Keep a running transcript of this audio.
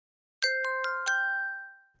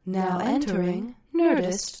Now entering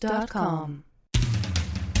Nerdist.com.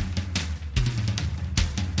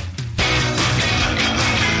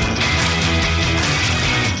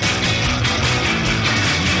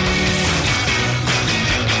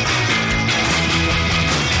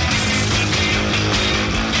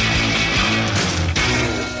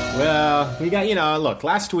 Well, we got, look,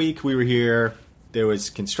 last week we were here. There was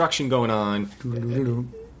construction going on.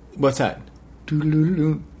 What's that? I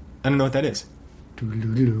don't know what that is. I don't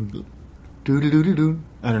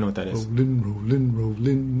know what that is.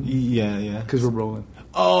 Rolling. Yeah. Because we're rolling.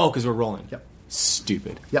 Oh, because we're rolling. Yep.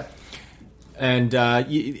 Stupid. Yep. And,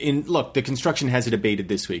 look, the construction has it abated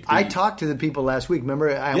this week. I talked to the people last week.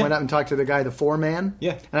 Remember, I went out and talked to the guy, the foreman?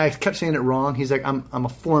 Yeah. And I kept saying it wrong. He's like, I'm a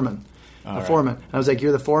foreman. All foreman. And I was like,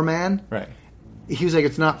 you're the foreman? Right. He was like,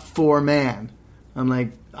 it's not foreman. I'm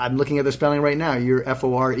like, I'm looking at the spelling right now. You're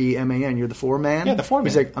Foreman. You're the foreman? Yeah, the foreman.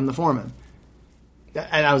 He's like, I'm the foreman.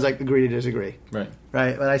 And I was like, agree to disagree. Right.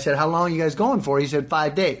 But I said, how long are you guys going for? He said,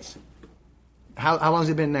 5 days. How long has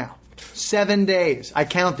it been now? 7 days. I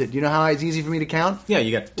counted. You know how it's easy for me to count? Yeah,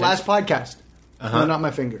 you got 10. Last podcast. Uh-huh. No, not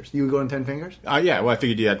my fingers. You would go on 10 fingers? Yeah, well, I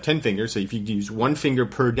figured you had 10 fingers, so if you use one finger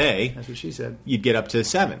per day... That's what she said. You'd get up to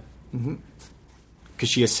 7. Mm-hmm. Because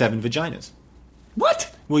she has 7 vaginas.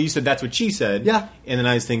 What? Well, you said that's what she said. Yeah. And then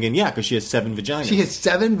I was thinking, yeah, because she has 7 vaginas. She has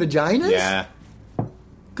 7 vaginas? Yeah.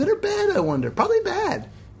 Good or bad, I wonder? Probably bad.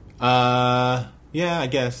 Yeah, I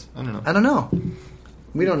guess. I don't know. I don't know.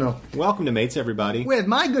 We don't know. Welcome to Mates, everybody. With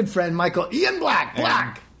my good friend, Michael Ian Black.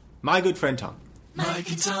 And my good friend, Tom. Mike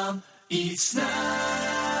and Tom eat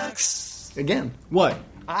snacks. Again. What?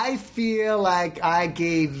 I feel like I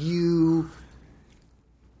gave you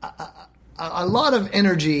a lot of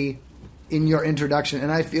energy in your introduction,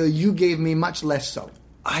 and I feel you gave me much less so.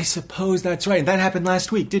 I suppose that's right. That happened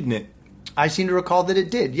last week, didn't it? I seem to recall that it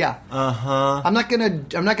did, yeah. Uh-huh. I'm not gonna,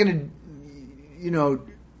 Let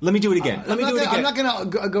me do it again. I'm not gonna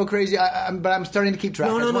go crazy, but I'm starting to keep track.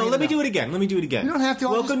 No. Let me do it again. You don't have to.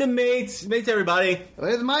 Welcome to Mates, everybody.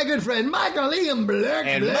 With my good friend, Michael Ian Black.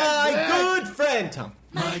 And good friend, Tom.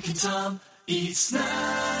 Mike and Tom eat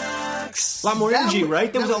snacks. A lot more energy,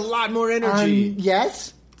 right? There was a lot more energy.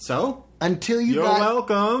 Yes. So? You're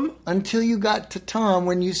welcome. Until you got to Tom,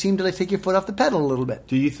 when you seemed to take your foot off the pedal a little bit.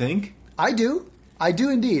 Do you think? I do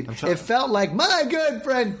indeed. It felt like my good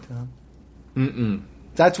friend Tom. Mm-mm.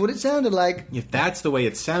 That's what it sounded like. If that's the way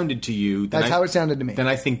it sounded to you, then how it sounded to me. Then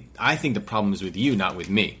I think the problem is with you, not with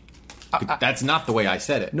me. That's not the way I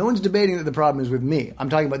said it. No one's debating that the problem is with me.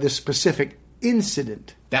 I'm talking about this specific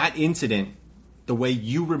incident. That incident, the way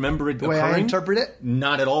you remember it occurring, the way I interpret it,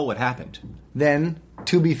 not at all what happened. Then,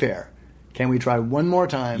 to be fair, can we try one more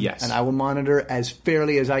time? Yes. And I will monitor as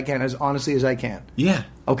fairly as I can, as honestly as I can. Yeah.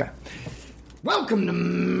 Okay. Welcome to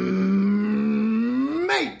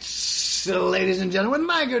Mates, ladies and gentlemen.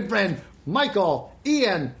 My good friend, Michael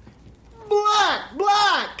Ian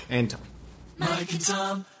Black. And Tom. Mike and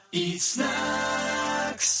Tom eat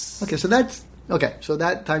snacks. Okay, so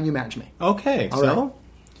that time you match me. Okay, All right.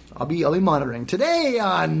 I'll be monitoring. Today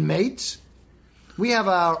on Mates, we have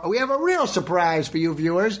a real surprise for you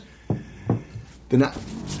viewers.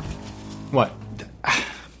 What?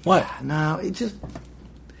 What? No, it just...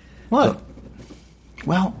 What? Look,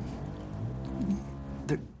 well,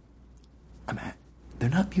 they're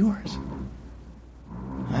not viewers.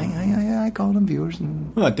 I call them viewers.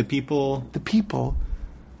 And What, the people... the people,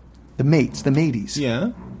 the mates, the mateys.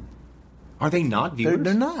 Yeah. Are they not viewers?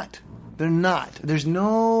 They're not. They're not. There's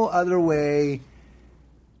no other way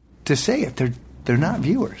to say it. They're not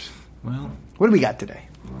viewers. Well... What do we got today?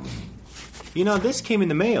 This came in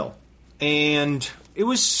the mail, and it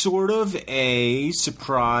was sort of a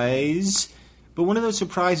surprise, but one of those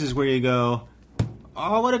surprises where you go,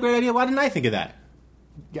 oh, what a great idea, why didn't I think of that?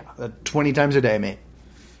 Yeah, 20 times a day, mate.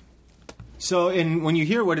 So, when you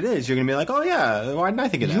hear what it is, you're going to be like, oh yeah, why didn't I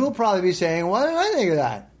think of that? You'll probably be saying, why didn't I think of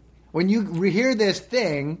that? When you hear this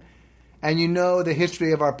thing, and you know the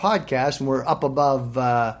history of our podcast, and we're up above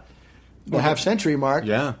the half-century mark,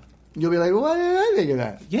 Yeah. you'll be like, why didn't I think of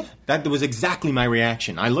that? Yeah, that was exactly my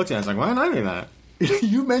reaction. I looked at it, I was like, why didn't I think of that?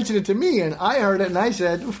 You mentioned it to me, and I heard it, and I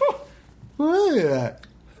said, why did I think of that?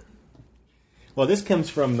 Well, this comes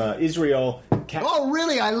from Israel. Oh,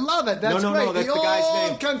 really? I love it. That's No, great. that's the the guy's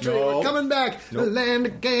old name. country. No. We're coming back. No. The land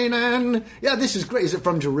of Canaan. Yeah, this is great. Is it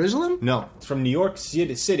from Jerusalem? No, it's from New York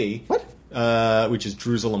City. What? Which is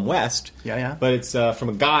Jerusalem West. Yeah. But it's from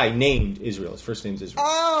a guy named Israel. His first name's Israel.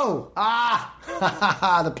 Oh!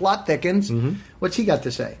 The plot thickens. Mm-hmm. What's he got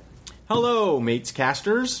to say? Hello, Mates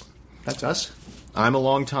Casters. That's us. I'm a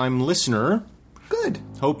longtime listener Good.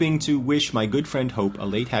 Hoping to wish my good friend Hope a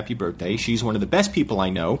late happy birthday. She's one of the best people I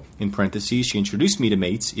know. In parentheses, she introduced me to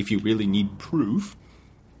mates, if you really need proof.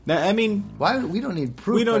 Now, I mean... Why? We don't need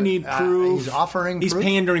proof. We don't need proof. He's offering He's proof?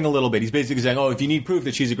 pandering a little bit. He's basically saying, if you need proof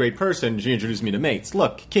that she's a great person, she introduced me to mates.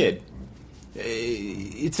 Look, kid,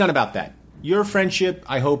 it's not about that. Your friendship,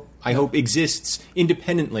 I hope exists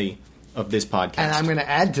independently of this podcast. And I'm going to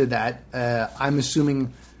add to that. I'm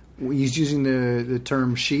assuming he's using the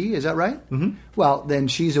term she. Is that right? Mm-hmm. Well, then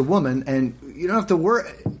she's a woman, and you don't have to worry.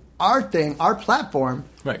 Our platform,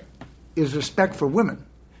 right, is respect for women.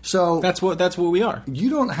 So that's what we are. You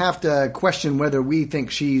don't have to question whether we think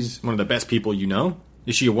she's one of the best people you know.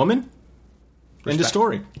 Is she a woman? Respect. End of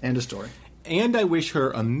story. End of story. And I wish her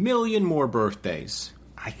a million more birthdays.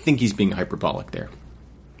 I think he's being hyperbolic there.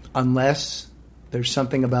 Unless there's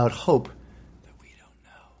something about hope that we don't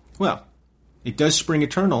know. Well, it does spring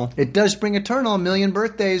eternal. It does spring eternal. A million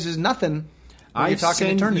birthdays is nothing. I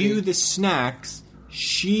send you the snacks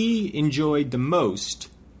she enjoyed the most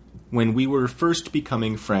when we were first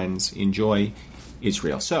becoming friends. Enjoy,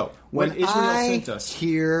 Israel. So, when Israel sent us...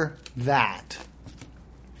 hear that,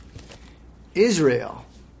 Israel,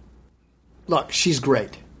 look, she's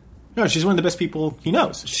great. No, she's one of the best people he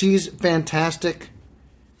knows. She's fantastic.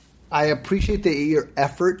 I appreciate your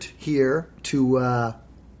effort here to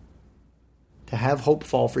have Hope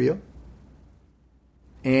fall for you.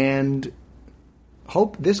 And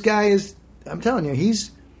Hope, this guy is, I'm telling you,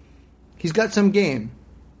 he's got some game.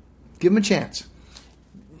 Give him a chance.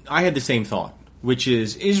 I had the same thought, which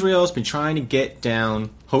is Israel's been trying to get down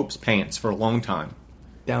Hope's pants for a long time.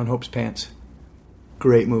 Down Hope's Pants.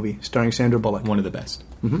 Great movie, starring Sandra Bullock. One of the best.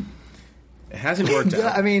 Mm-hmm. It hasn't worked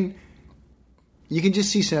out. I mean, you can just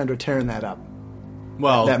see Sandra tearing that up.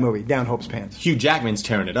 Well, that movie, Down Hope's Pants. Hugh Jackman's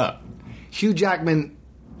tearing it up. Hugh Jackman,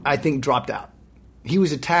 I think, dropped out. He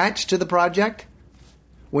was attached to the project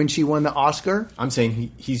when she won the Oscar. I'm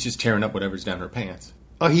saying he's just tearing up whatever's down her pants.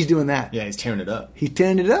 Oh, he's doing that. Yeah, he's tearing it up. He's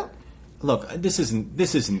tearing it up. Look, this isn't our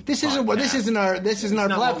platform.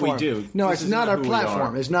 What we do. No, it's not our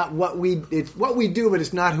platform. It's not what we. It's what we do, but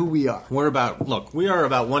it's not who we are. We are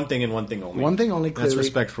about one thing and one thing only. One thing only. Clearly, that's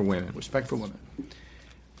respect for women. Respect for women.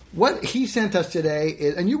 What he sent us today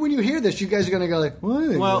is, and when you hear this, you guys are going to go like,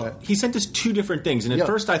 what? Well, he sent us two different things, and at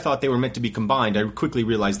first I thought they were meant to be combined. I quickly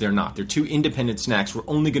realized they're not. They're two independent snacks. We're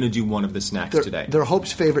only going to do one of the snacks today. They're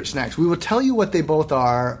Hope's favorite snacks. We will tell you what they both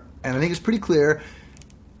are, and I think it's pretty clear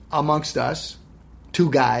amongst us,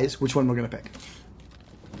 two guys, which one we're going to pick.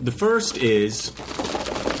 The first is...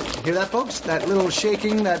 Hear that, folks? That little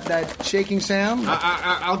shaking, that shaking sound?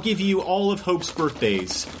 I'll give you all of Hope's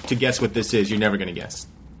birthdays to guess what this is. You're never going to guess.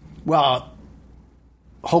 Well,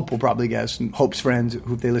 Hope will probably guess, and Hope's friends,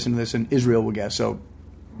 who if they listen to this, and Israel will guess. So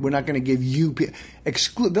we're not going to give you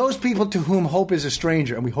exclude those people to whom Hope is a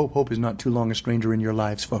stranger, and we hope Hope is not too long a stranger in your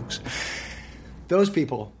lives, folks. Those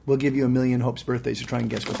people will give you a million Hope's birthdays to try and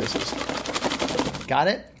guess what this is. Got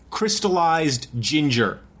it? Crystallized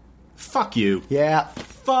ginger. Fuck you. Yeah.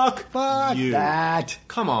 Fuck you. That.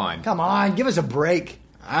 Come on. Give us a break.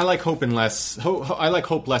 I like Hope less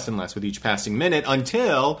and less with each passing minute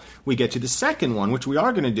until we get to the second one, which we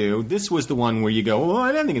are going to do. This was the one where you go, oh,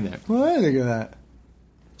 I didn't think of that. What do you think of that?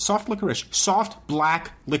 Soft licorice. Soft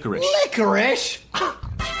black licorice. Licorice? What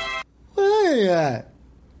do you think of that?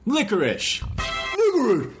 Licorice.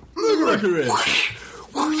 Licorice.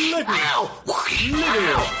 Licorice. Ow!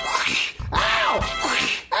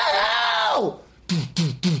 Ow!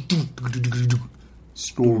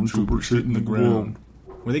 Stormtroopers hitting the ground.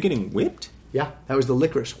 Were they getting whipped? Yeah, that was the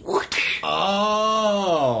licorice.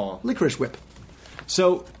 Oh. Licorice whip.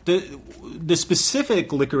 So the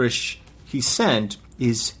specific licorice he sent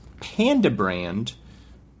is Panda brand,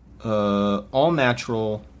 all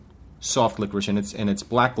natural soft licorice, and it's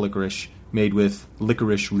black licorice made with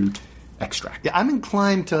licorice root extract. Yeah, I'm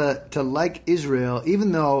inclined to like Israel,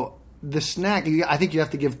 even though the snack, I think you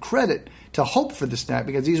have to give credit to Hope for the snack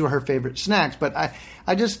because these were her favorite snacks. But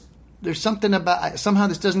I just, there's something about, somehow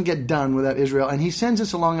this doesn't get done without Israel. And he sends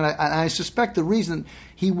us along, and I suspect the reason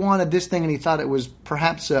he wanted this thing and he thought it was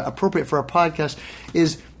perhaps appropriate for our podcast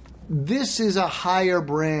is this is a higher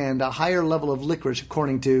brand, a higher level of licorice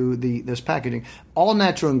according to this packaging. All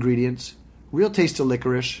natural ingredients, real taste of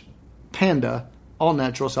licorice, Panda, all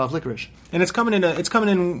natural soft licorice. And it's coming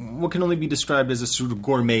in what can only be described as a sort of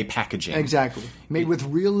gourmet packaging. Exactly. Made with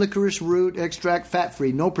real licorice root extract,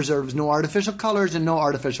 fat-free, no preservatives, no artificial colors, and no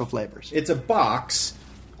artificial flavors. It's a box,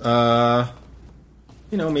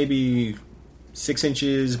 maybe 6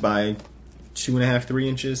 inches by 2.5, 3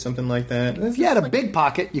 inches, something like that. If you had a big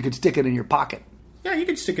pocket, you could stick it in your pocket. Yeah, you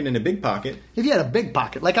could stick it in a big pocket. If you had a big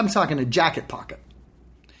pocket, like I'm talking a jacket pocket.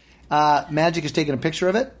 Magic has taken a picture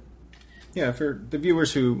of it. Yeah, for the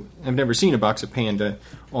viewers who have never seen a box of Panda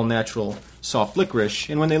all-natural soft licorice,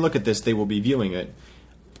 and when they look at this, they will be viewing it.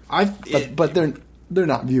 But they're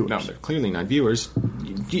not viewers. No, they're clearly not viewers.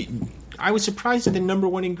 I was surprised at the number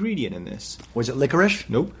one ingredient in this. Was it licorice?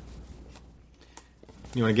 Nope.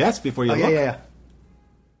 You want to guess before you look? Yeah.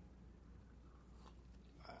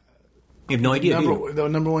 You have no idea. The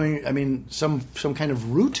number one. I mean, some kind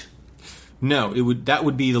of root. No, that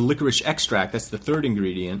would be the licorice extract. That's the third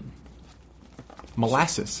ingredient.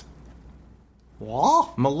 Molasses.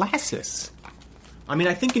 What? Molasses. I mean,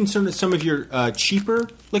 I think in some of your cheaper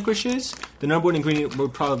licorices, the number one ingredient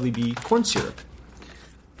would probably be corn syrup.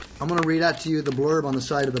 I'm going to read out to you the blurb on the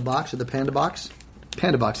side of the box, of the Panda Box.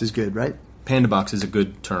 Panda Box is good, right? Panda Box is a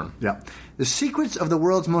good term. Yeah. The secrets of the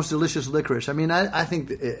world's most delicious licorice. I mean, I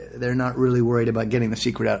think they're not really worried about getting the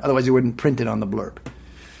secret out. Otherwise, they wouldn't print it on the blurb.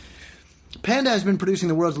 Panda has been producing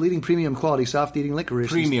the world's leading premium quality soft-eating licorice.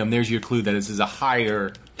 Premium, there's your clue that this is a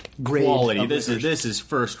higher grade quality. of This licorice. is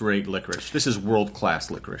first-rate licorice. This is world-class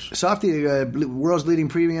licorice. World's leading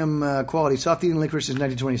premium quality soft-eating licorice since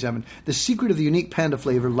 1927. The secret of the unique Panda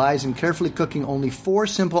flavor lies in carefully cooking only 4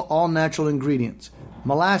 simple all-natural ingredients: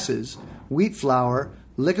 molasses, wheat flour,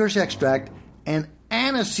 licorice extract, and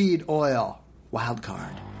aniseed oil. Wild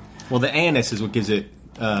card. Well, the anise is what gives it.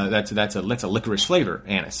 That's a licorice flavor.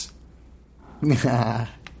 Anise. No,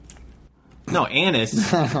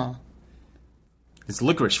 anise. It's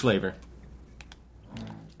licorice flavor.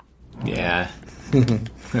 Yeah.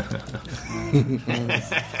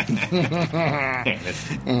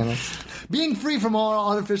 Anise. Being free from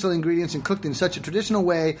all artificial ingredients and cooked in such a traditional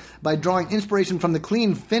way by drawing inspiration from the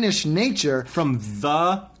clean Finnish nature. From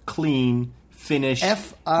the clean Finnish nature.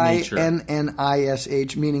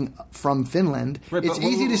 Finnish, meaning from Finland. Right, it's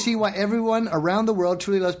easy to see why everyone around the world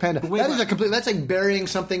truly loves Panda. That's like burying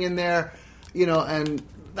something in there, and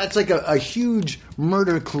that's like a huge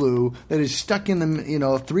murder clue that is stuck in the,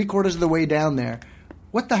 3/4 of the way down there.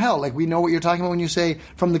 What the hell? Like, we know what you're talking about when you say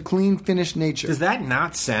from the clean Finnish nature. Does that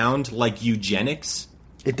not sound like eugenics?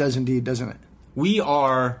 It does indeed, doesn't it?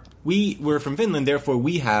 We're from Finland, therefore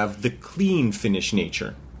we have the clean Finnish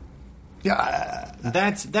nature. Yeah,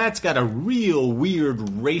 that's got a real weird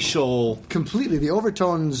racial. Completely, the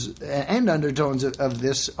overtones and undertones of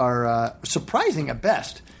this are surprising at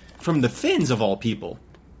best. From the Finns of all people,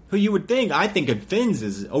 who you would think. I think of Finns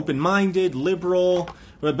as open-minded, liberal,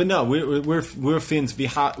 but no, we're Finns. We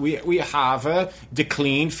have the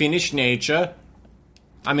clean Finnish nature.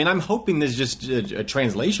 I mean, I'm hoping there's just a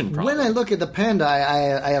translation problem. When I look at the Panda,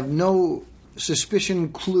 I have no suspicion,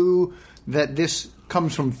 clue that this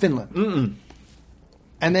comes from Finland. Mm-mm.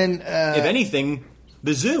 And then, if anything,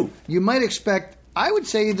 the zoo. You might expect, I would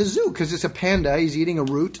say the zoo, because it's a panda. He's eating a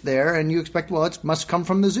root there, and you expect, well, it must come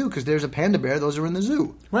from the zoo, because there's a panda bear. Those are in the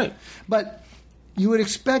zoo. Right. But you would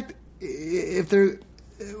expect, if there...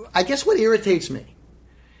 I guess what irritates me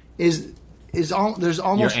is there's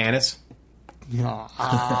almost... Your anise?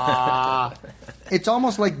 It's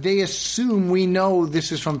almost like they assume we know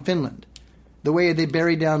this is from Finland. The way they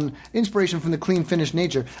bury down inspiration from the clean Finnish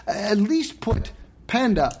nature. At least put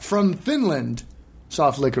Panda from Finland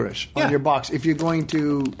soft licorice on your box if you're going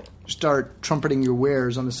to start trumpeting your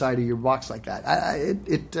wares on the side of your box like that.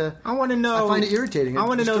 I want to know. I find it irritating. I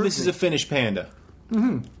want to know this is a Finnish panda.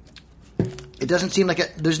 Mm-hmm. It doesn't seem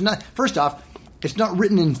like there's not. First off, it's not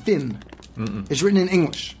written in Finn. Mm-mm. It's written in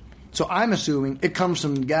English. So I'm assuming it comes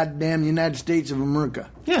from the goddamn United States of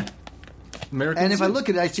America. Yeah. American and if zoo. I look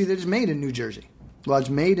at it, I see that it's made in New Jersey. Well, it's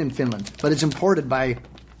made in Finland, but it's imported by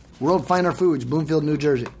World Finer Foods, Bloomfield, New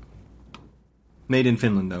Jersey. Made in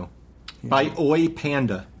Finland, though. Yeah. By Oi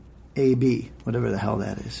Panda. AB, whatever the hell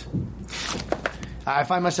that is. I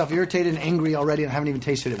find myself irritated and angry already and I haven't even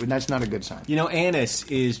tasted it, but that's not a good sign. Anise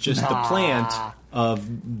is just the plant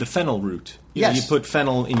of the fennel root. Yes. You put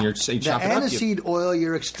fennel in your... So you chop the it up, aniseed oil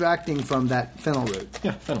you're extracting from that fennel root.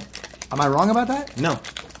 Yeah, fennel. Am I wrong about that? No.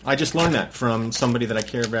 I just learned that from somebody that I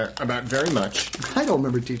care about very much. I don't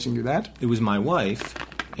remember teaching you that. It was my wife,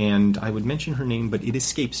 and I would mention her name, but it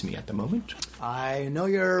escapes me at the moment. I know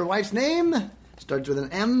your wife's name. Starts with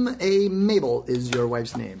an M. A. Mabel is your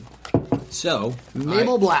wife's name. So,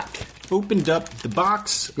 Mabel Black. Opened up the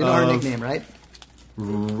box. You know her nickname, right?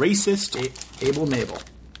 Racist. Abel Mabel.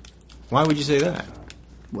 Why would you say that?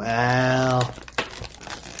 Well,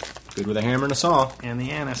 good with a hammer and a saw. And the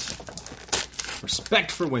anise. Respect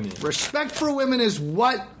for women. Respect for women is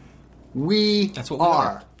what we That's what we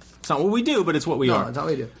are. It's not what we do, but it's what we No, are. it's not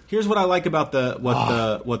what we do. Here's what I like about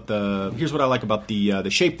here's what I like about the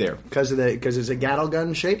shape there. Because it's a Gatling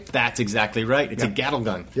gun shape. That's exactly right. It's a Yeah. Gatling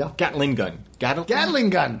gun. Yeah. Gatling gun. Gatling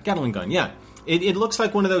gun. Gatling gun. Yeah. It looks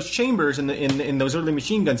like one of those chambers in those early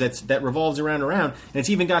machine guns that revolves around, and it's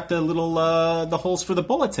even got the little the holes for the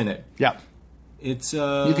bullets in it. Yeah. It's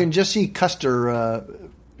You can just see Custer, a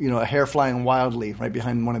hair flying wildly right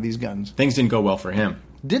behind one of these guns. things didn't go well for him.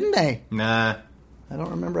 Didn't they? Nah. I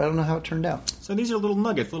don't remember. I don't know how it turned out. So these are little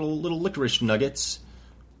nuggets, little licorice nuggets.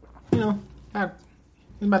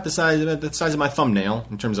 About the size of my thumbnail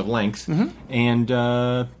in terms of length, and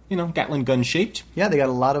Gatling gun shaped. Yeah, they got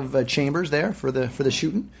a lot of chambers there for the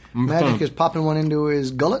shooting. Magic is popping one into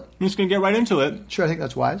his gullet. I'm just gonna get right into it. Sure, I think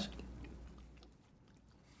that's wise.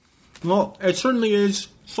 Well, it certainly is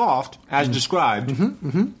soft as described,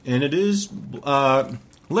 and it is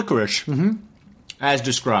licorice as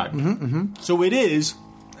described. So it is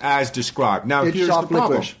as described. Now It's here's soft the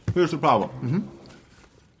problem. licorice. Here's the problem.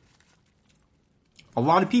 A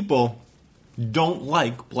lot of people don't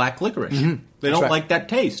like black licorice. They That's don't right. like that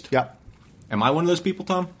taste. Yeah. Am I one of those people,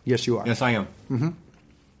 Tom? Yes, you are. Yes, I am.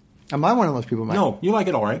 Am I one of those people, Mike? No, you like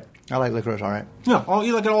it all right. I like licorice, all right. No,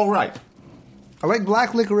 you like it all right. I like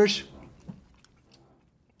black licorice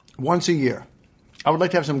once a year. I would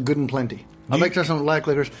like to have some good and plenty. I'd like to have some black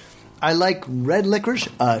licorice. I like red licorice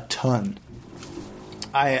a ton.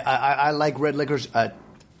 I like red licorice a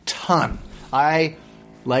ton. I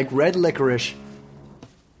like red licorice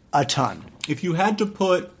a ton. If you had to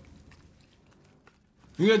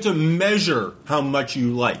measure how much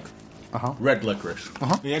you like red licorice,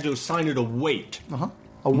 you had to assign it a weight.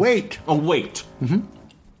 A weight. A weight.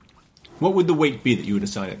 What would the weight be that you would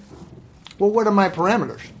assign it? Well, what are my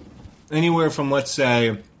parameters? Anywhere from, let's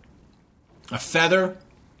say, a feather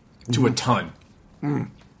to a ton.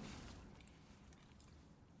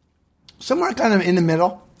 Somewhere kind of in the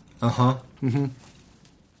middle. Uh-huh.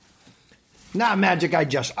 Not Magic,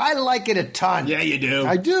 I like it a ton. Yeah, you do.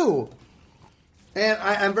 I do. And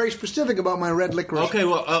I'm very specific about my red licorice. Okay,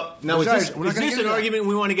 well, now Sorry, is we're not gonna this get an into that. argument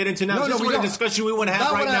we want to get into now? No, Is this we what a don't. discussion we want to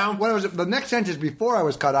have Not right now? What was the next sentence before I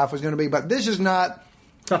was cut off was going to be, but this is not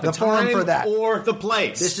Not the forum time for that. or the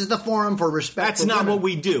place. This is the forum for respect. That's for not women. what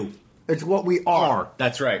we do. It's what we are.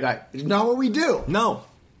 That's right. Right. It's not what we do. No.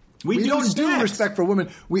 We don't do snacks. respect for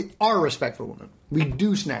women. We are respect for women. We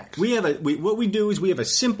do snacks. What we do is we have a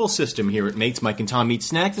simple system here at Mates. Mike and Tom Eat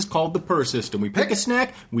Snacks. It's called the PUR system. We pick a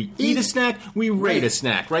snack, we eat a snack, we rate a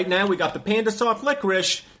snack. Right now we got the Panda Soft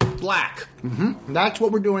Licorice black. That's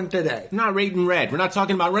what we're doing today. We're not rating red. We're not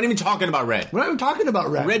even talking about red. We're not even talking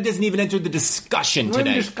about red. Red doesn't even enter the discussion We're not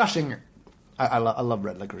even today. discussing it. I love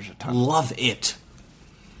red licorice a ton. Love it.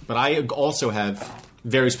 But I also have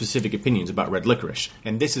very specific opinions about red licorice.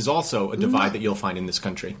 And this is also a divide that you'll find in this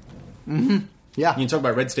country. Yeah. You can talk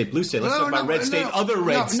about red state, blue state. Let's talk about red state, other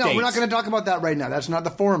red states. No, we're not going to talk about that right now. That's not the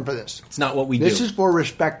forum for this. It's not what we This do. is for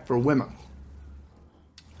respect for women.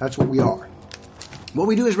 That's what we are. What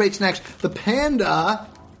we do is rate snacks. The panda,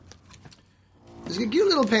 there's a cute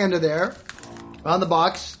little panda there on the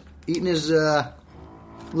box, eating his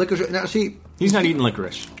licorice. Now, see, He's not eating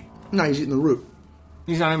licorice. no, he's eating the root.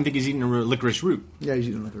 I don't even think he's eating a licorice root. Yeah, he's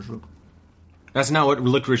eating licorice root. That's not what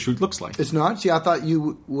licorice root looks like. It's not? See, I thought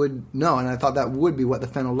you would know, and I thought that would be what the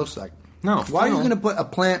fennel looks like. No, Why are you fennel- going to put a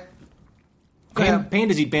plant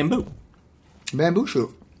Pandas eat bamboo. bamboo shoot?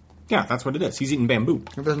 Yeah, that's what it is. He's eating bamboo.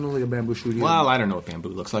 It doesn't look like a bamboo shoot either. Well, I don't know what bamboo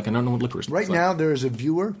looks like. I don't know what licorice Right looks like. now, there is a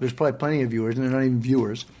viewer. There's probably plenty of viewers, and they're not even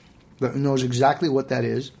viewers, that knows exactly what that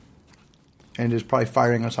is, and is probably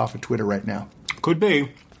firing us off of Twitter right now. Could be.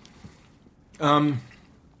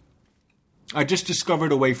 I just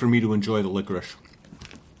discovered a way for me to enjoy the licorice.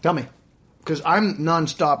 Tell me, because I'm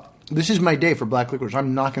nonstop. This is my day for black licorice.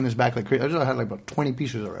 I'm knocking this back like crazy. I just had like about 20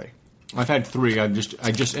 pieces already. I've had 3. I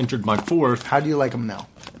just entered my 4th. How do you like them now?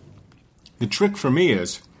 The trick for me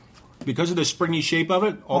is, because of the springy shape of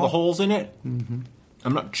it, all the holes in it,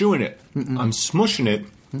 I'm not chewing it. I'm smushing it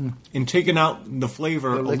and taking out the flavor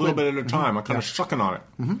a little liquid. bit at a time. I'm kind of sucking on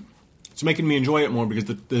it. It's making me enjoy it more because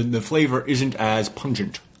the flavor isn't as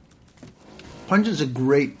pungent. Pungent's a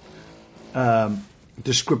great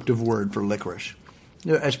descriptive word for licorice,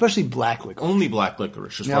 especially black licorice. Only black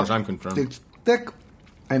licorice, as far as I'm concerned. It's thick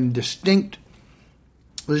and distinct.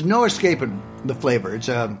 There's no escaping the flavor. It's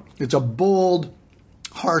a bold,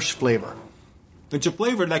 harsh flavor. It's a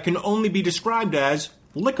flavor that can only be described as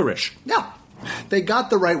licorice. Yeah, they got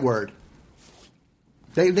the right word.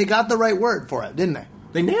 They got the right word for it, didn't they?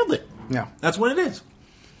 They nailed it. Yeah. That's what it is.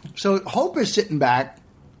 So Hope is sitting back,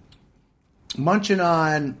 munching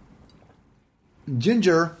on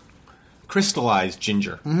ginger crystallized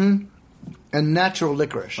ginger. and natural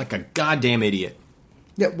licorice. Like a goddamn idiot.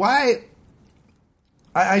 Yeah, why?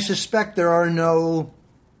 I suspect there are no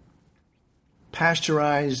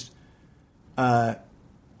pasteurized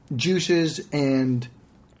juices and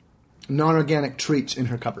non-organic treats in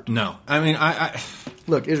her cupboard. No. I mean, I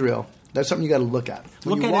Look, Israel, that's something you got to look at.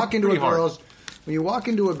 When Look you at walk it into a pretty hard. girl's, when you walk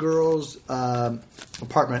into a girl's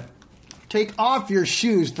apartment, take off your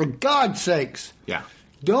shoes for God's sakes. yeah.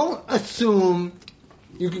 Don't assume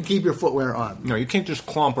you can keep your footwear on. No, you can't just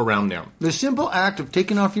clomp around there. The simple act of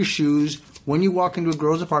taking off your shoes when you walk into a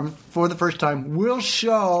girl's apartment for the first time will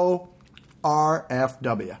show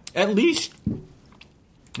RFW. At least...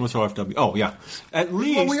 What's OFW? Oh, yeah. At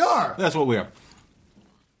least... what we are. That's what we are.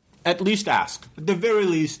 At least ask. At the very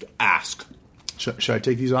least, ask. Should I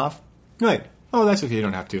take these off? Right. Oh, that's okay. You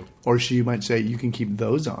don't have to. Or she might say, you can keep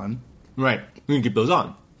those on. Right. You can keep those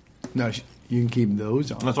on. No, you can keep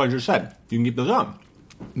those on. That's what I just said. You can keep those on.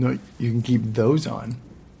 No, you can keep those on.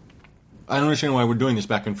 I don't understand why we're doing this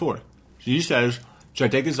back and forth. She says, should I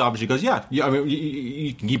take this off? And she goes, yeah. I mean,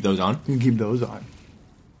 you can keep those on. You can keep those on.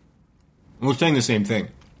 And we're saying the same thing.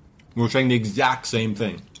 We're saying the exact same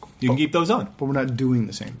thing. You can keep those on. But we're not doing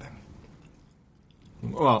the same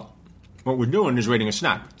thing. Well, what we're doing is rating a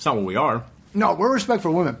snack. It's not what we are. No, we're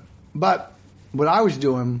respectful women. But what I was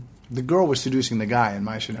doing, the girl was seducing the guy in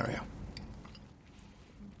my scenario.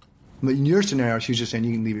 But in your scenario, she was just saying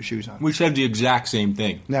you can leave your shoes on. We said the exact same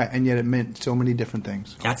thing. Yeah, and yet it meant so many different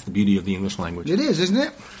things. That's the beauty of the English language. It is, isn't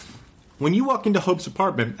it? When you walk into Hope's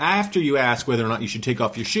apartment, after you ask whether or not you should take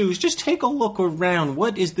off your shoes, just take a look around.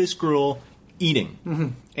 What is this girl eating? Mm-hmm.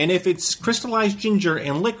 And if it's crystallized ginger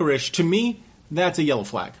and licorice, to me, that's a yellow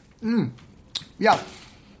flag. Yeah.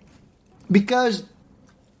 Because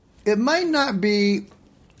it might not be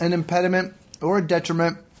an impediment or a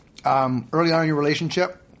detriment early on in your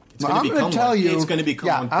relationship. It's gonna become tell one. you. It's gonna become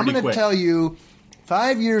one I'm pretty going to quick. tell you,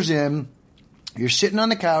 5 years in, you're sitting on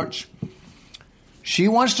the couch. She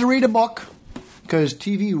wants to read a book because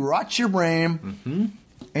TV rots your brain,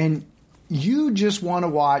 and you just want to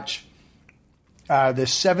watch the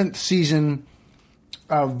 7th season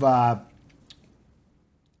of.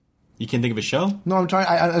 You can think of a show? No, I'm trying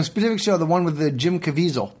a specific show, the one with the Jim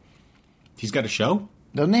Caviezel, He's got a show?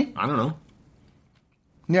 doesn't he? I don't know.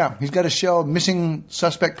 Yeah, he's got a show, Missing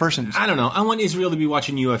Suspect Persons. I don't know. I want Israel to be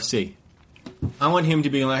watching UFC. I want him to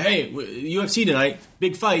be like, hey, UFC tonight,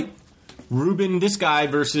 big fight. Ruben this guy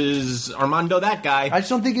versus Armando that guy. I just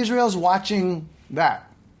don't think Israel's watching that.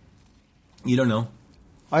 You don't know.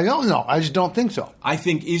 I don't know. I just don't think so. I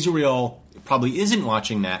think Israel probably isn't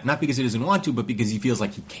watching that, not because he doesn't want to, but because he feels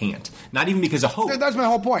like he can't. Not even because of hope. That's my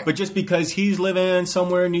whole point. But just because he's living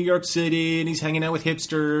somewhere in New York City and he's hanging out with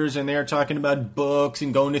hipsters and they're talking about books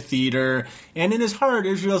and going to theater. And in his heart,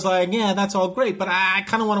 Israel's like, yeah, that's all great, but I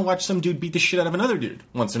kind of want to watch some dude beat the shit out of another dude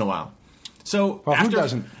once in a while. So Well, who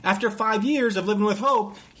doesn't? After 5 years of living with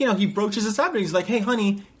hope, he broaches this up and he's like, hey,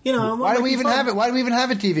 honey, Why do we even have it? Why do we even have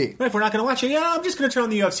a TV? If we're not going to watch it, I'm just going to turn on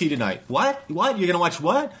the UFC tonight. What? You're going to watch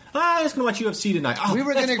what? I'm just going to watch UFC tonight. Oh, We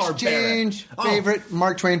were going to exchange favorite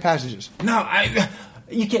Mark Twain passages. No,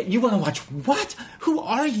 you can't. You want to watch what? Who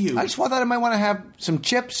are you? I just thought I might want to have some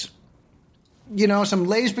chips, some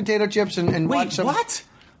Lay's potato chips, and Wait, watch some. what?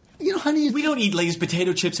 Honey, We don't eat Lay's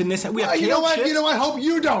potato chips in this. We have you kale know what? chips. You know what? Hope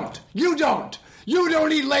you don't. You don't. You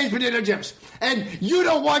don't eat Lay's potato chips, and you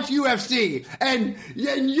don't watch UFC, and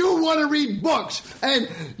you want to read books, and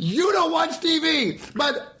you don't watch TV,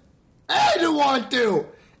 but I do want to.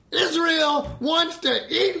 Israel wants to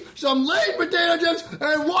eat some Lay's potato chips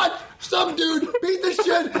and watch some dude beat the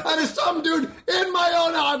shit out of some dude in my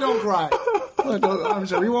own house. Don't cry. I'm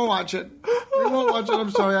sorry. We won't watch it. We won't watch it.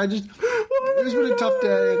 I'm sorry. It's been a tough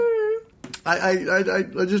day. I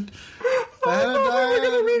just. We're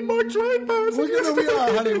going to read Mark Twain passages. We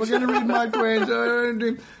are, honey. We're going to read Mark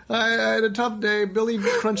Twain. I had a tough day. Billy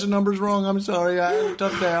crunched the numbers wrong. I'm sorry. I had a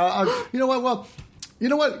tough day. You know what? Well, you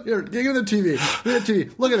know what? Here, give me the TV. Give me the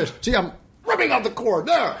TV. Look at this. See, I'm ripping out the cord.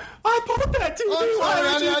 There. I bought that TV. I'm sorry,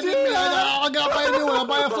 honey. I didn't mean I'll buy a new one. I'll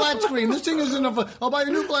buy a flat screen. This thing isn't enough. I'll buy a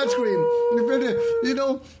new flat screen.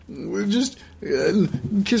 Just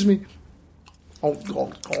kiss me.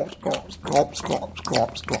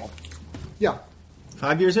 Yeah.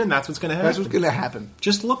 5 years in, that's what's going to happen. That's what's going to happen.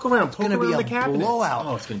 Just look around. Poke It's going to around be the a cabinets. blowout.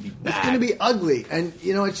 Oh, it's going to be bad. It's going to be ugly. And,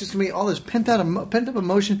 it's just going to be all this pent up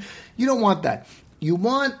emotion. You don't want that. You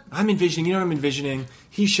want... I'm envisioning, you know what I'm envisioning?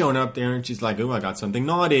 He's showing up there and she's like, oh, I got something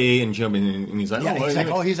naughty. And he's like, Yeah,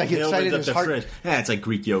 he's like he excited opens up his the heart. fridge. Yeah, it's like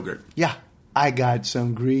Greek yogurt. Yeah, I got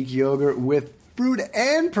some Greek yogurt with fruit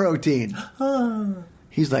and protein.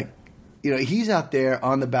 He's like, he's out there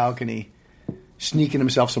on the balcony sneaking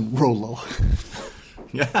himself some Rolo.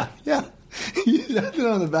 Yeah. Yeah. He's out there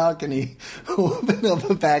on the balcony, open up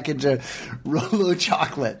a package of Rolo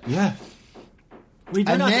chocolate. Yeah. What are you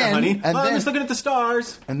doing out there, honey? And I'm then- just looking at the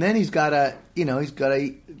stars. And then he's got to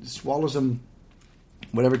swallow some,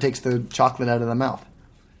 whatever takes the chocolate out of the mouth.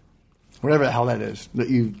 Whatever the hell that is that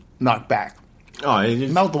you knock back. Oh, it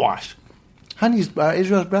is. Mouthwash. Honey's,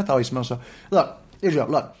 Israel's breath always smells so. Look, Israel,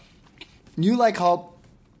 look. You like Hulk.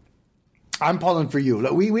 I'm pulling for you.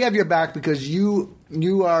 Look, we have your back because you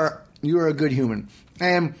are a good human.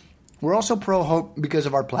 And we're also pro Hope because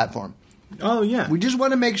of our platform. Oh, yeah. We just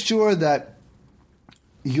want to make sure that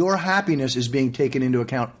your happiness is being taken into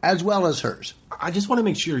account as well as hers. I just want to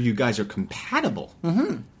make sure you guys are compatible.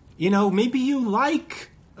 Mm-hmm. You know, maybe you like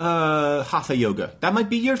Hatha yoga. That might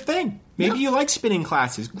be your thing. Maybe you like spinning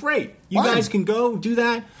classes. Great. You Fine. guys can go do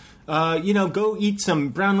that. Go eat some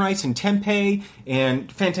brown rice and tempeh,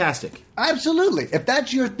 and fantastic. Absolutely. If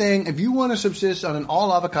that's your thing, if you want to subsist on an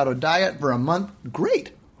all avocado diet for a month,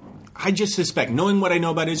 great. I just suspect, knowing what I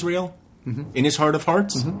know about Israel, in his heart of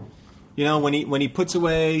hearts, you know, when he puts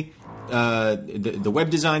away the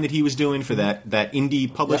web design that he was doing for that indie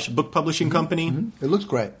book publishing company, It looks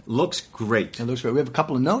great. looks great. It looks great. We have a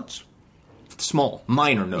couple of notes. Small,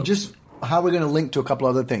 minor notes. Just how we're going to link to a couple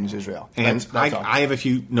other things, Israel. and That's all. I have a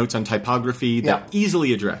few notes on typography that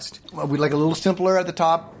easily addressed. Well, we'd like a little simpler at the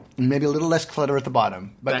top and maybe a little less clutter at the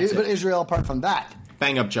bottom. But That's it. Israel, apart from that,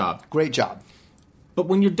 Bang up job. great job. But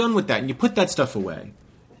when you're done with that and you put that stuff away,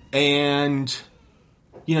 and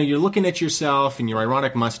you know you're looking at yourself and your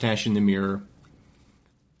ironic mustache in the mirror,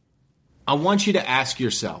 I want you to ask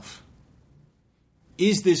yourself,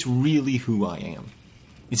 is this really who I am?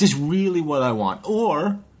 Is this really what I want?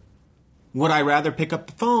 Or would I rather pick up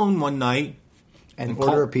the phone one night And call-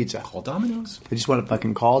 order a pizza. Call Domino's. I just want to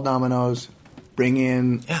fucking call Domino's, bring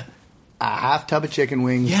in Yeah. a half tub of chicken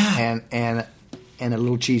wings Yeah. and a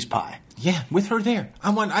little cheese pie. Yeah, with her there.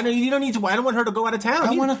 I don't want her to go out of town.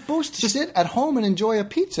 I want us both to sit at home and enjoy a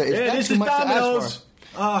pizza. Is Yeah, that this too is much to ask Domino's.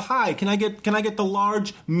 for? Hi, can I get the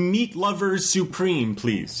large meat lovers supreme,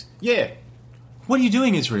 please? Yeah. What are you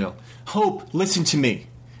doing, Israel? Hope, listen to me.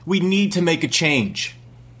 We need to make a change.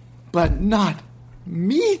 But not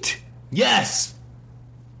meat. Yes.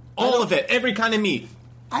 All of it, every kind of meat.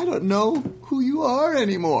 I don't know who you are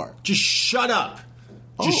anymore. Just shut up.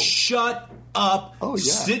 Just Oh. shut up. Oh,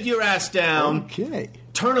 yeah. Sit your ass down. Okay.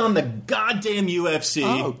 Turn on the goddamn UFC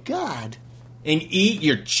Oh, God. and eat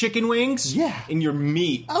your chicken wings Yeah. and your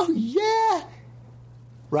meat. Oh, yeah.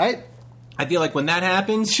 Right? I feel like when that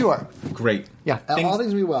happens, Sure. great. Yeah. All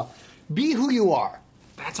things will be well. Be who you are.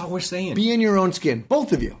 That's all we're saying. Be in your own skin.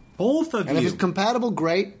 Both of you. Both of And if you. it's compatible,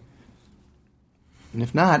 great. And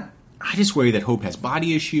if not, I just worry that Hope has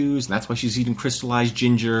body issues, and that's why she's eating crystallized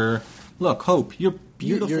ginger. Look, Hope, you're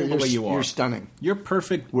beautiful the way you are. You're stunning. You're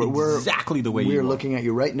perfect We're exactly the way you are. We're looking at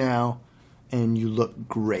you right now, and you look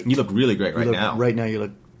great. You look really great right now. Right now, you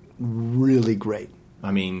look really great.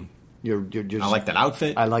 I mean, You're just, I like that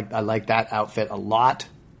outfit. I like that outfit a lot.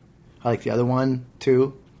 I like the other one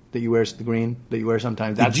too that you wear, the green that you wear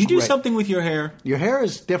sometimes. That's Did you do great. something with your hair? Your hair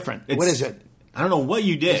is different. What is it? I don't know what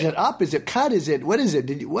you did. Is it up? Is it cut? Is it what is it?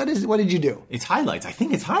 What did you do? It's highlights. I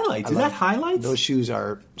think it's highlights. Is that highlights? Those shoes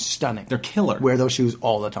are stunning. They're killer. Wear those shoes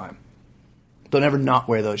all the time. Don't ever not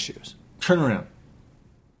wear those shoes. Turn around.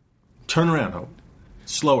 Turn around, Hope.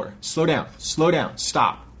 Slower. Slow down. Slow down.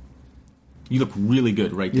 Stop. You look really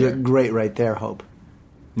good right You there. look great right there, Hope.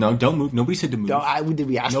 No, don't move. Nobody said to move. Did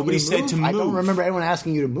we ask Nobody you to said move? to I don't move. remember anyone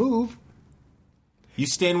asking you to move. You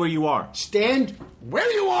stand where you are. Stand where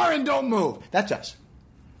you are and don't move. That's us.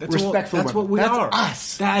 That's Respectful That's what women. we That's are.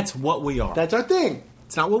 us. That's what we are. That's our thing.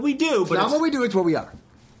 It's not what we do, It's but not it's what we do, it's what we are.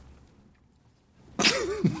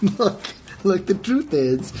 Look, the truth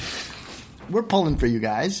is, we're pulling for you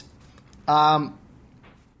guys.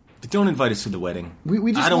 But don't invite us to the wedding.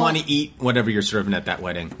 We just I don't want- want to eat whatever you're serving at that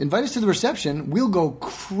wedding. Invite us to the reception. We'll go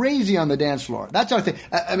crazy on the dance floor. That's our thing.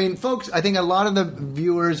 I mean, folks, I think a lot of the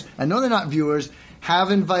viewers, I know they're not viewers,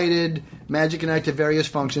 have invited Magic and I to various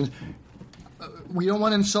functions. We don't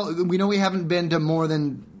want to insult. We know we haven't been to more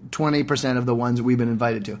than 20% of the ones that we've been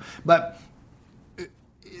invited to. But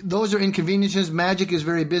those are inconveniences. Magic is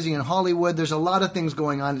very busy in Hollywood. There's a lot of things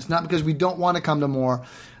going on. It's not because we don't want to come to more.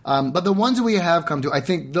 But the ones that we have come to, I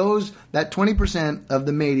think that 20% of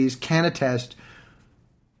the mateys can attest,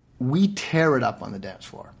 we tear it up on the dance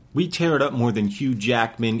floor. We tear it up more than Hugh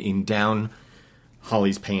Jackman in Down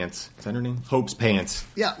Holly's pants. Is that her name? Hope's pants.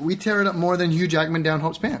 Yeah, we tear it up more than Hugh Jackman down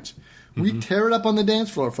Hope's pants. We tear it up on the dance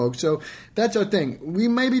floor, folks. So that's our thing. We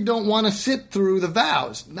maybe don't want to sit through the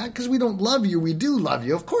vows. Not because we don't love you. We do love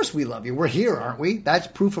you. Of course we love you. We're here, aren't we? That's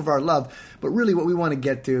proof of our love. But really what we want to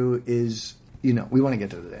get to is, we want to get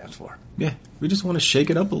to the dance floor. Yeah, we just want to shake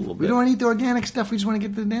it up a little bit. We don't want to eat the organic stuff. We just want to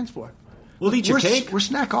get to the dance floor. We'll eat your cake. We're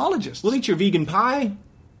snackologists. We'll eat your vegan pie.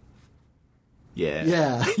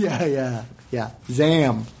 Yeah. Yeah.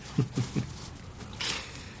 Zam.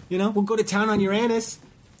 We'll go to town on your anise.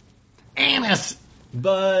 Anise!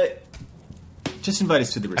 But just invite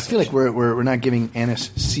us to the I reception. feel like we're not giving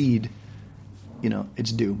anise seed,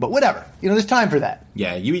 its due. But whatever. There's time for that.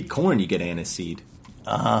 Yeah, you eat corn, you get anise seed.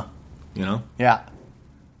 Uh-huh. Yeah.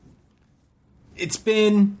 It's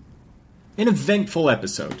been an eventful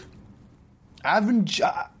episode.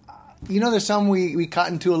 There's some we cut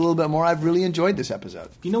into a little bit more. I've really enjoyed this episode.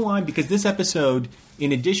 You know why? Because this episode,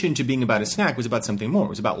 in addition to being about a snack, was about something more. It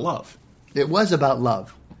was about love. It was about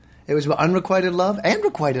love. It was about unrequited love and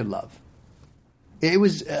requited love. It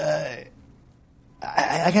was. I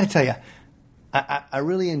got to tell you, I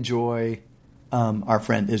really enjoy our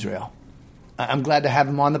friend Israel. I'm glad to have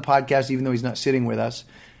him on the podcast, even though he's not sitting with us.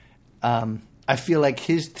 I feel like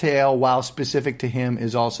his tale, while specific to him,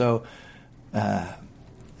 is also.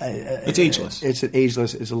 It's ageless. It's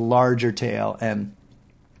ageless. It's a larger tale, and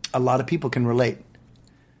a lot of people can relate.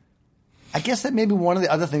 I guess that maybe one of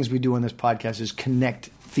the other things we do on this podcast is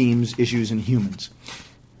connect themes, issues, and humans.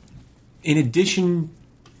 In addition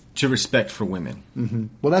to respect for women. Mm-hmm.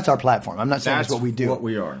 Well, that's our platform. I'm not saying that's what we do. What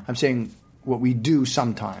we are. I'm saying what we do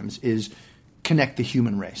sometimes is connect the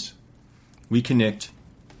human race. We connect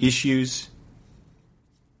issues,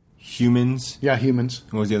 humans. Yeah, humans.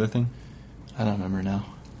 What was the other thing? I don't remember now.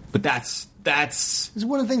 But that's It's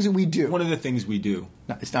one of the things that we do. one of the things we do.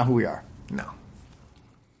 No, it's not who we are. No.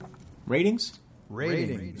 Ratings?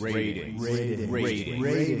 Ratings. Ratings.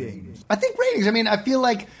 I think ratings. I feel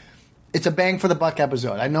like it's a bang for the buck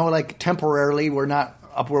episode. I know, temporarily we're not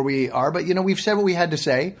up where we are, but we've said what we had to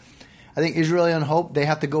say. I think Israel and Hope, they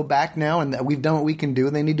have to go back now, and we've done what we can do.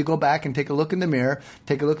 They need to go back and take a look in the mirror,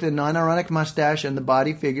 take a look at the non-ironic mustache and the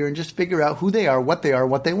body figure, and just figure out who they are, what they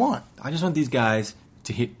want. I just want these guys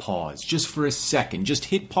to hit pause just for a second. Just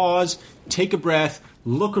hit pause, take a breath,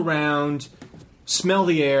 look around, smell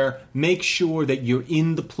the air, make sure that you're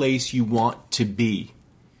in the place you want to be.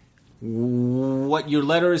 What your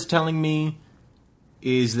letter is telling me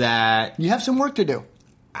is that You have some work to do.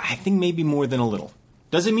 I think maybe more than a little.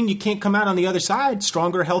 Doesn't mean you can't come out on the other side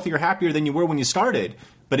stronger, healthier, happier than you were when you started,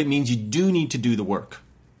 but it means you do need to do the work.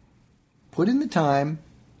 Put in the time,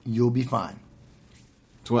 you'll be fine.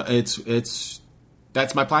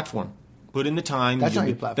 That's my platform. Put in the time. That's not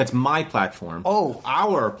your platform. That's my platform. Oh.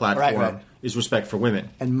 Our platform Right. is respect for women.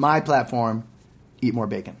 And my platform, eat more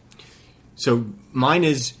bacon. So mine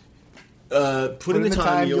is put in the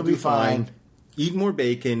time, you'll be fine. Eat more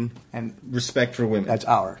bacon And respect for women. that's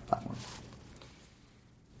our platform.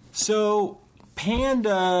 So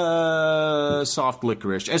Panda soft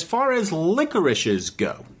licorice. As far as licorices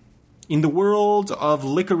go, in the world of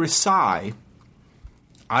licorice,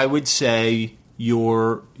 I would say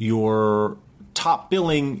your top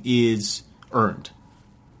billing is earned.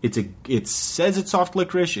 It says it's soft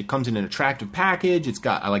licorice. It comes in an attractive package.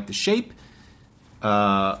 I like the shape,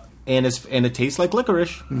 and it tastes like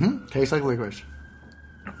licorice. Mm-hmm. Tastes like licorice.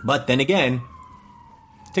 But then again,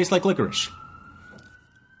 it tastes like licorice.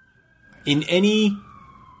 In any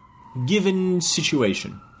given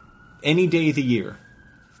situation, any day of the year,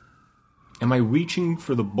 am I reaching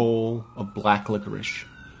for the bowl of black licorice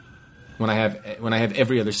when I have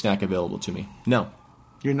every other snack available to me? No.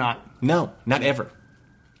 You're not. No, not ever.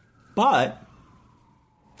 But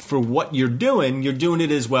for what you're doing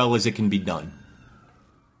it as well as it can be done.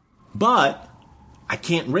 But I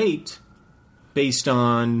can't rate based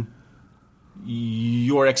on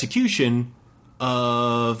your execution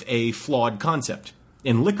of a flawed concept.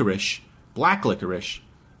 And licorice, black licorice,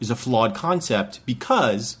 is a flawed concept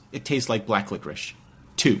because it tastes like black licorice.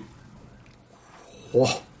 2.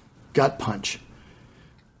 Oh, gut punch.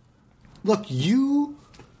 Look, you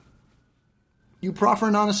proffer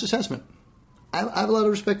an honest assessment. I have a lot of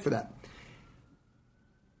respect for that.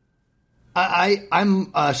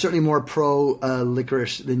 I'm certainly more pro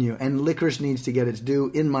licorice than you, and licorice needs to get its due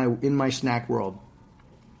in my snack world.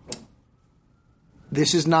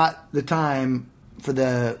 This is not the time for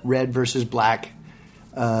the red versus black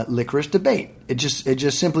licorice debate. It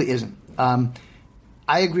just simply isn't. I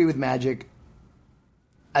agree with Magic.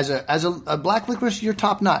 As a black licorice, you're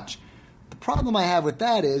top notch. The problem I have with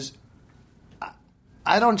that is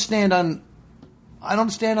I don't stand on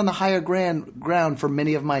the higher ground for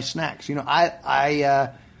many of my snacks.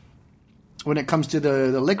 when it comes to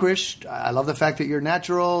the licorice, I love the fact that you're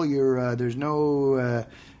natural. There's no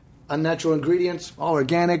unnatural ingredients, all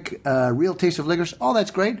organic, real taste of licorice. All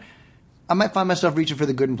that's great. I might find myself reaching for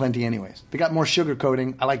the Good and Plenty anyways. They got more sugar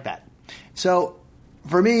coating. I like that. So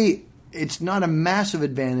for me, it's not a massive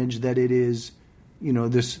advantage that it is,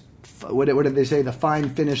 this. What did they say? The fine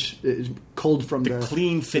finish is culled from the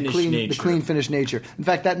clean finish nature. The clean finish nature. In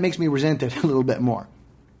fact, that makes me resent it a little bit more.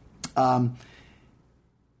 But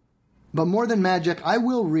more than magic, I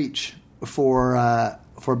will reach for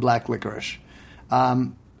black licorice.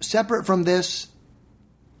 Separate from this,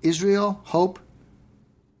 Israel, Hope,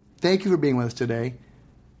 thank you for being with us today.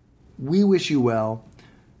 We wish you well.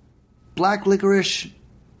 Black licorice,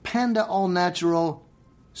 Panda all natural,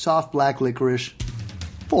 soft black licorice,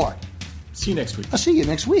 4. See you next week. I'll see you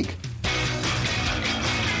next week.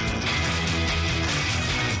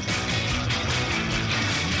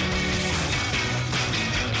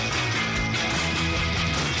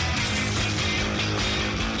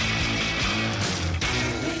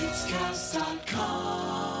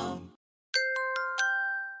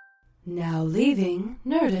 Now leaving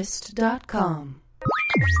Nerdist.com.